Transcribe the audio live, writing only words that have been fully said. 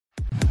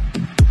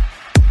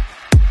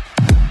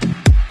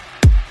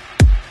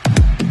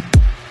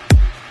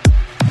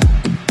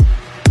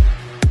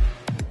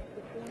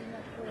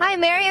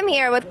Miriam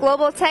here with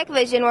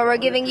GlobalTechVision, where we're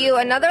giving you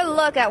another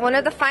look at one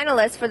of the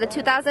finalists for the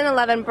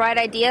 2011 Bright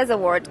Ideas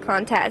Award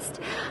contest.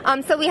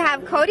 So we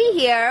have Cody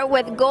here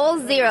with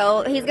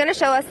GoalZero. He's going to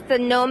show us the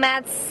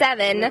Nomad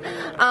 7.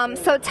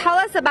 So tell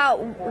us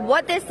about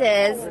what this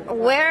is,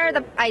 where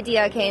the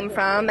idea came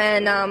from,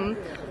 and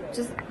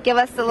just give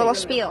us a little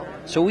spiel.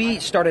 So we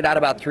started out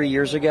about 3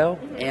 years ago,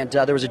 and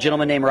there was a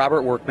gentleman named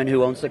Robert Workman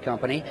who owns the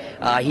company.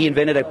 He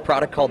invented a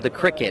product called the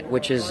Cricut,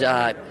 which is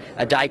a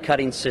die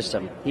cutting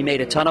system. He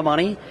made a ton of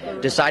money,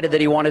 decided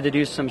that he wanted to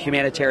do some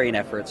humanitarian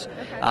efforts.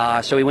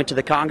 So he went to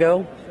the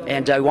Congo,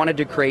 and wanted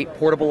to create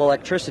portable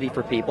electricity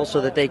for people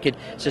so that they could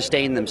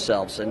sustain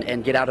themselves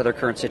and get out of their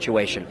current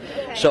situation.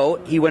 So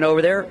he went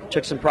over there,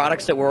 took some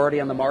products that were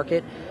already on the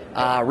market,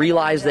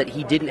 realized that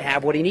he didn't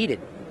have what he needed.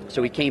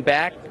 So he came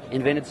back,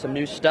 invented some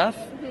new stuff,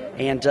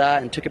 and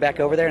took it back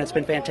over there, and it's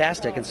been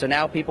fantastic. And so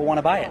now people want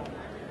to buy it.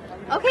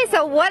 Okay,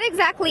 so what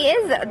exactly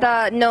is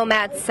the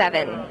Nomad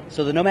 7?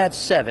 So the Nomad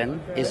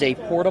 7 is a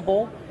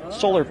portable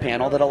solar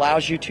panel that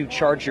allows you to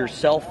charge your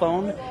cell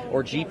phone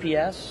or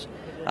GPS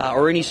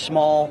or any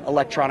small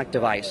electronic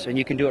device, and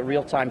you can do it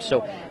real time.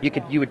 So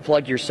you would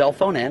plug your cell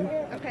phone in,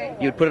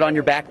 you would put it on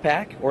your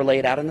backpack or lay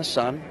it out in the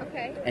sun,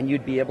 and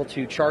you'd be able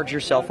to charge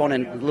your cell phone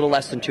in a little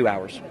less than 2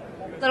 hours.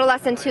 A little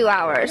less than 2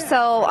 hours.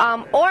 So,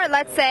 or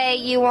let's say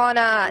you want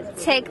to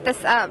take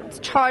this,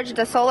 charge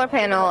the solar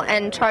panel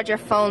and charge your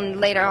phone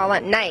later on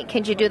at night.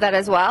 Could you do that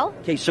as well?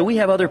 Okay, so we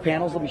have other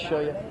panels. Let me show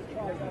you.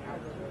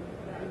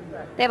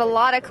 They have a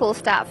lot of cool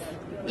stuff.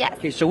 Yes.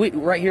 Okay, so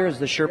right here is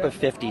the Sherpa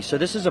 50. So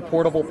this is a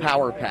portable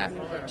power pack.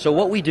 So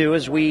what we do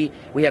is we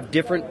have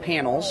different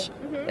panels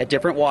at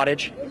different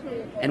wattage,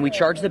 and we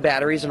charge the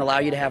batteries and allow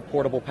you to have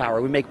portable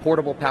power. We make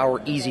portable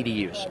power easy to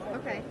use.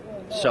 Okay.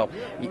 So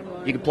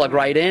you can plug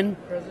right in,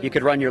 you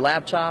could run your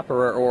laptop,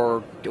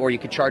 or you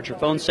could charge your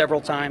phone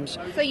several times.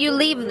 So you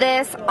leave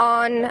this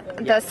on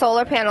the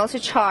solar panel to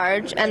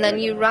charge, and then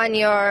you run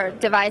your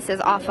devices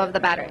off of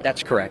the battery.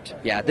 That's correct.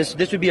 Yeah, this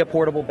would be a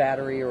portable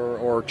battery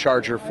or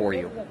charger for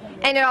you.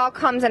 And it all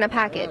comes in a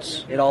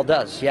package? It all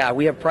does, yeah.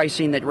 We have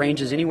pricing that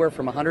ranges anywhere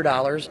from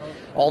 $100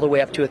 all the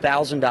way up to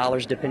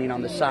 $1,000 depending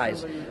on the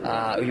size.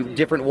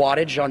 Different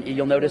wattage,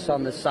 you'll notice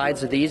on the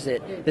sides of these,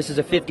 this is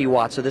a 50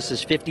 watts, so this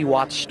is 50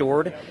 watts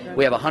stored.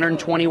 We have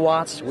 120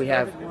 watts, we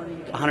have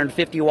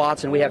 150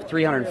 watts, and we have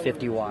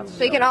 350 watts.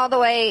 So you can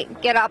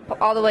get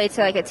up all the way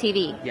to like a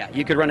TV? Yeah,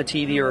 you could run a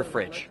TV or a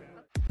fridge.